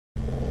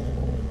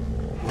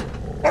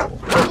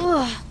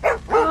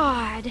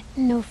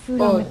No food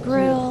on the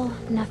grill,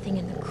 nothing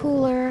in the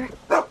cooler.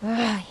 Ugh,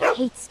 I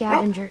hate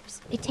scavengers.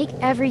 They take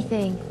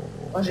everything.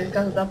 Ho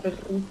cercato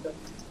dappertutto.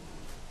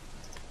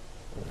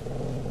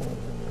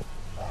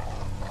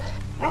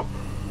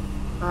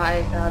 Ah,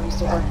 ha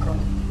visto qualcosa.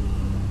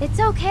 It's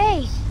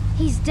okay.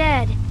 He's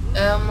dead.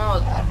 È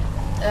morto.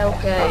 È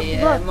ok,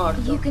 è Look,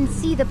 morto. you can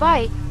see the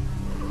bite.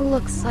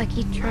 Looks like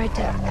he tried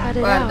to cut it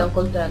Guarda, un out.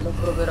 coltello,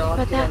 proverò a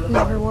But that tirarlo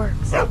never fuori.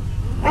 works.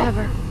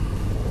 Ever.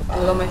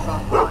 Non l'ho mai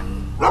fatto.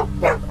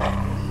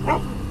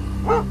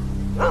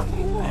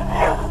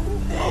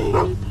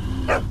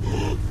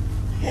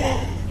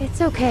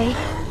 It's okay.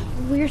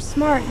 We're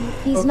smart.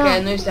 He's Ok,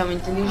 not. noi siamo We're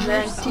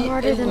intelligenti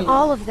smarter e than lui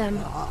all of them.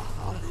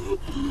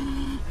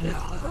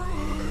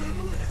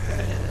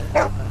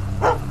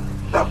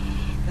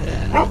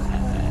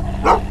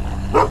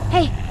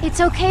 Hey, it's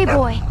okay,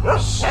 boy.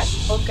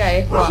 Shh. Ok,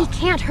 è qua. He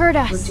can't hurt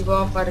Non us. ti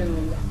può fare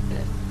nulla.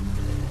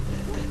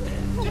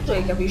 Certo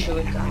che capisce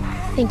quel cane.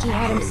 Think he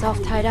had himself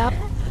tied up?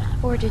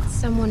 Or did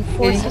someone Vedi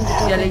force che him si to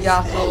sia do this?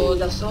 legato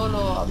da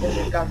solo, abbia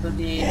cercato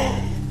di...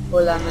 o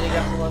l'hanno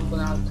legato qualcun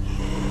altro.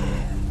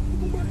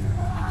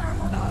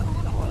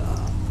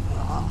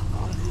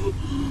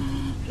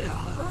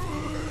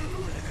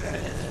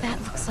 That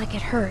looks like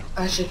it hurt.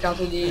 Ha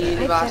cercato di I bet we could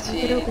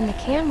levarsi open the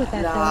can with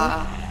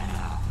that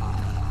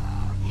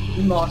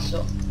il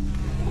morso.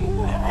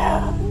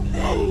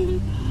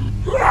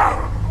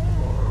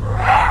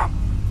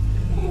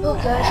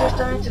 Ok,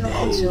 certamente non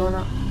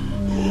funziona.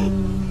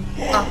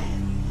 Ah,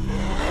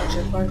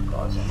 c'è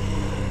qualcosa.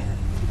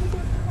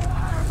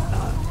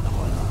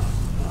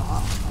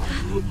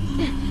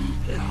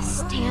 though.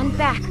 Stand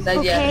back, Dai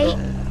dietro,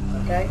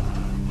 okay? ok?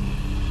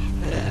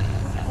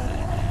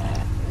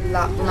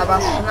 Una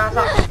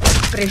bastonata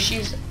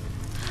precisa.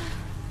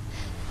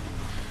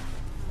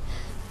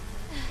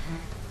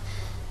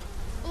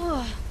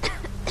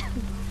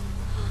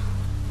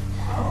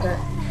 Ok.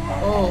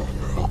 Oh.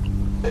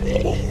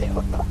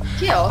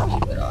 Che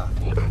occhi però.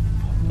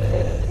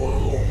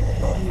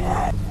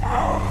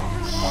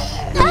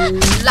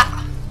 Là.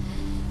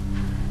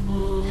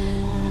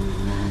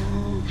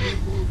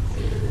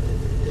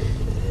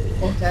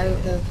 Ok,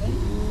 ok, ok.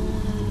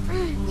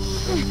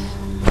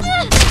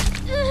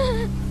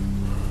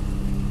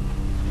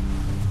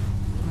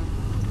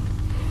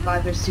 Vai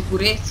per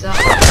sicurezza.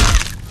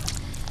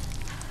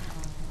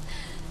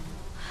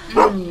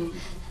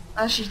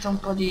 Lasciate un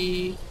po'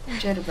 di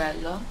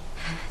cervello.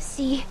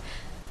 See,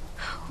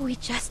 we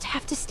just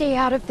have to stay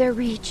out of their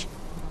reach.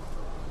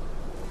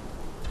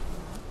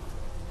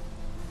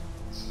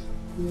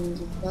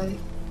 Vai.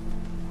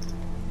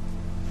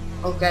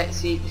 Ok,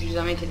 sì,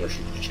 decisamente gli è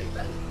uscito il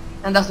cervello.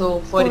 È andato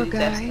fuori Poor di guy.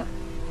 testa.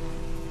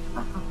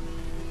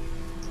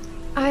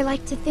 I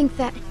like to think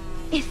that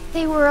if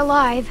they were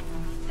alive,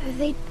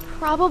 they'd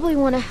probably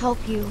want to help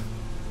you.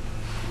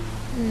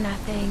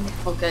 Nothing.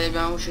 Ok, li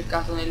abbiamo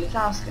cercato nelle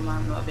tasche, ma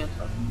non abbiamo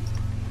trovato niente.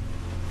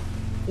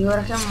 E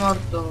ora che è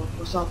morto,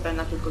 possiamo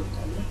prendere anche il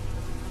coltello.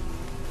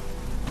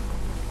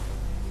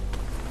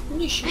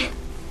 Finisci.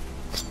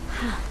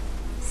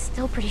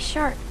 Still pretty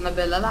sharp. Una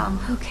bella lama.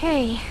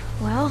 Okay,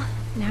 well,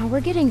 now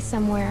we're getting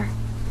somewhere.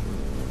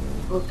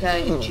 Ok,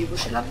 il cibo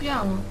ce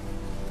l'abbiamo.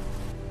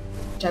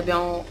 Cioè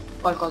abbiamo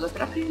qualcosa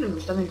per aprirlo,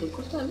 giustamente il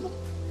coltello.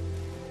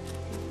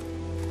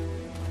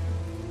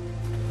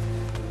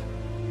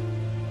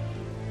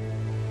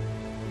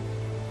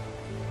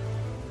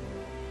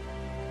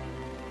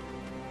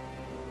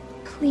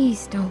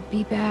 Please don't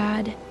be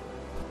bad.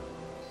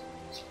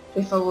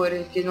 Per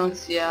favore, che non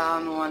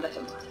siano andati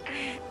a male.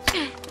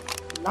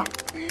 Là.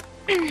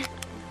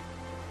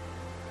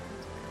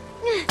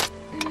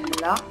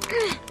 Là.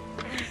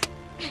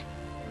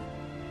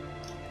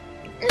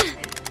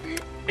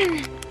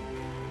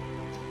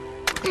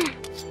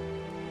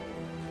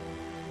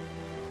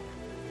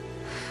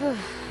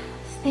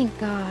 Thank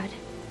God.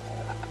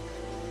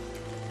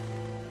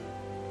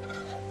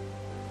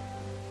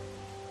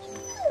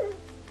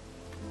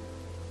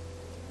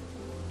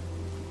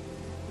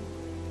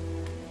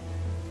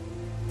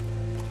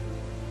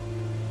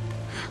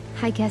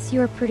 I guess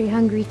you're pretty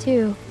hungry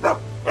too.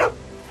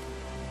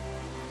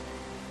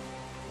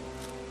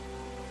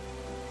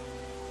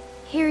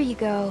 Here you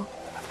go.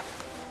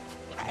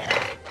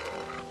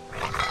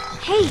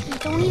 Hey,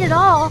 don't eat it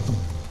all.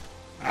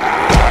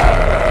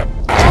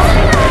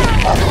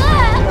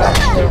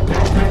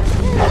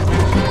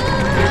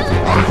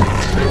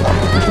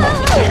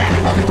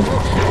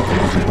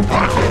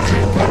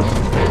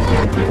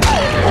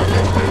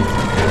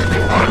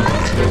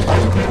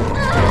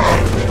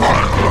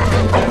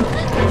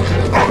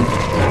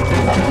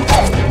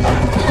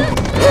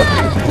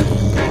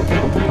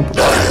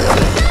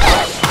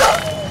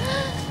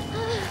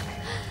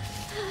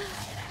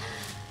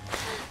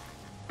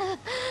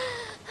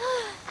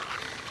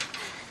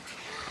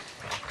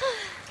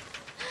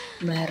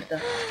 Merda.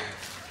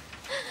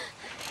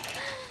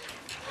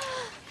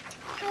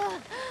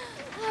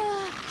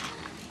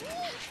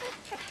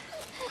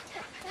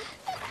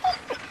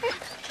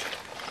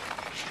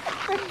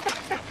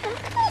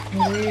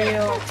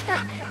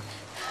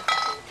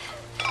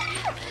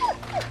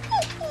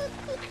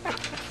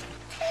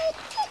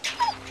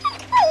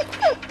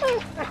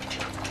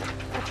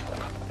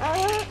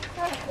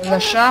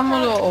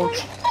 Lasciamolo o...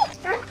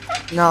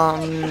 No,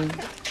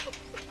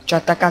 ci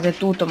attaccate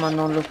tutto ma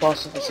non lo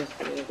posso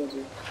fare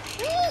così.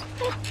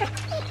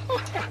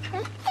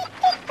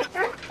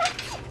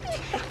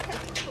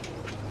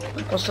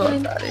 Non posso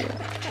guardare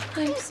io.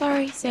 I'm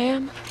sorry,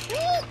 Sam.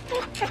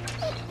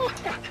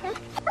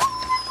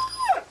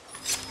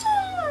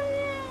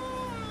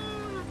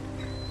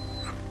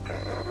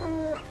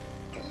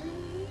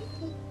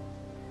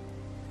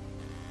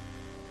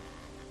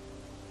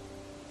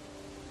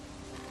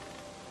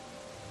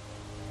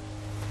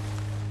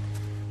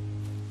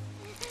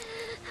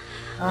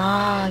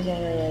 Ah,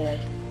 ai.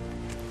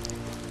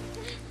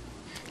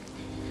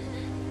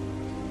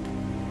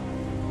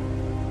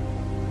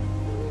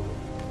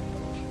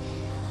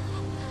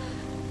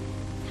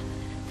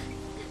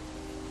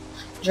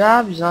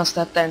 Già bisogna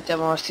stare attenti a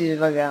morti dei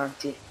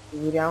vaganti.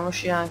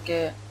 Figuriamoci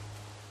anche...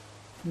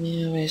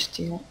 Mia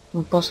bestia,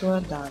 non posso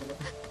guardarlo.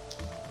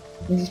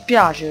 Mi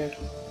dispiace.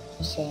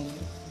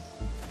 Sempre.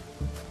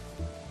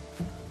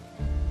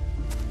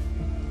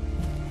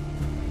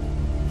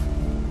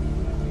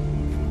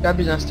 Già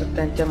bisogna stare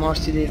attenti a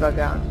morti dei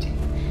vaganti.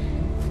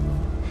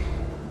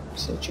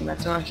 Se ci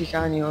mettono anche i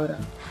cani ora.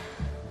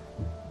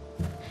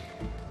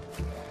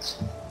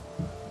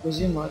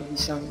 Così muore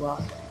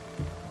dissanguato.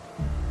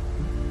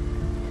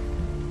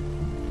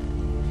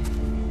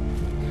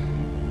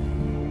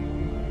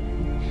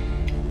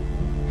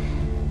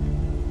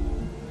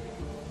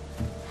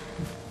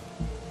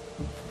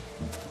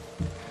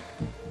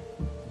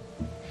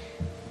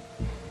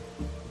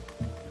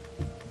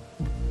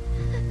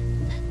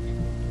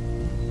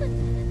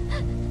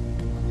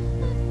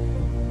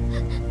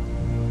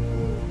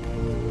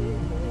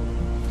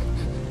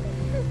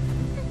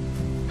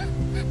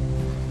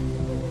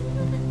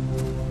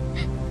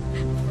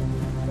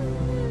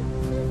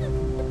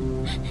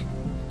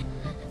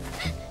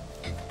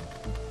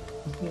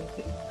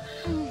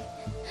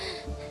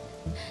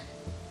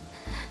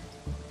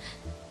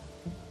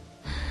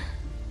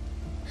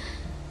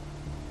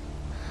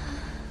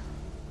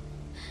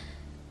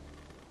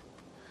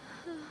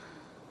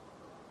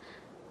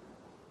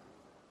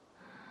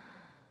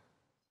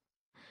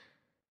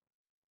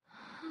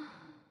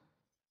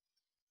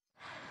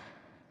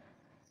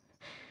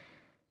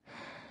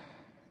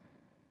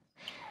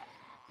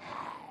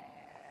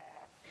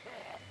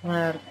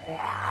 Merda.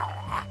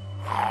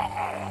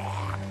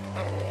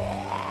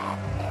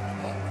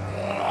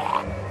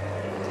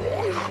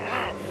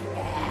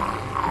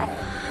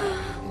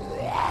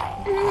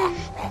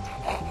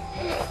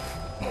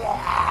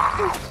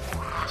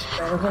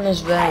 Spero che non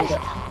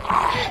svenga.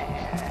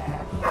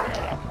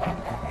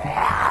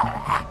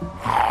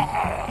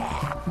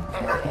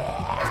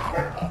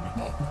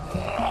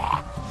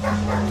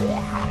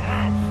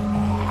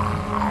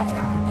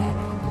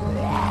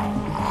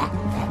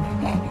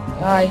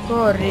 Dai,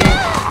 corri!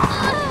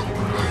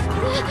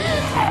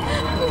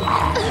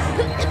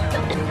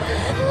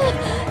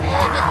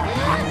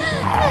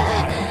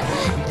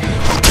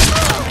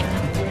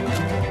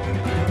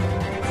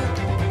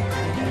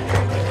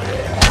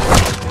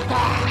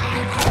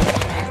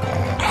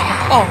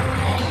 Oh!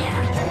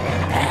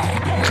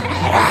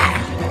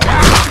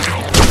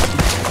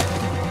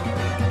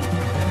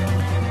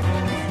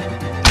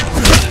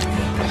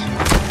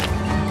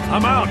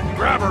 I'm out.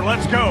 Grab her.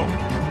 Let's go.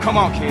 Come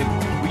on, kid.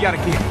 We gotta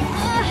get.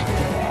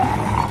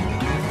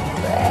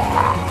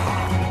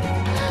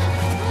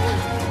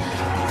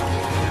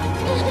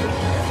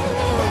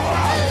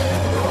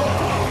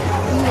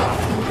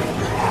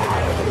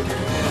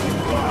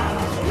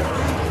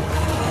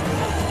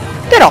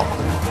 Però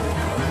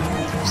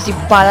questi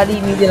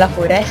paladini della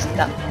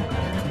foresta.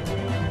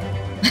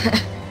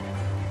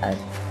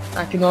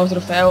 Anche un nuovo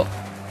trofeo.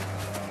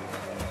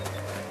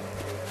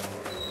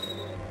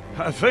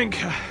 I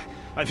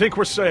think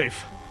we're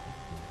safe.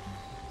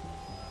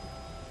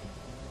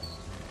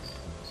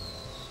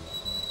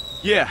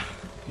 Yeah,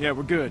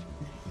 we're good.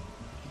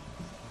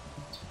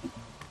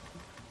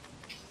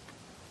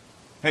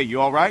 Hey,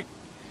 you all right?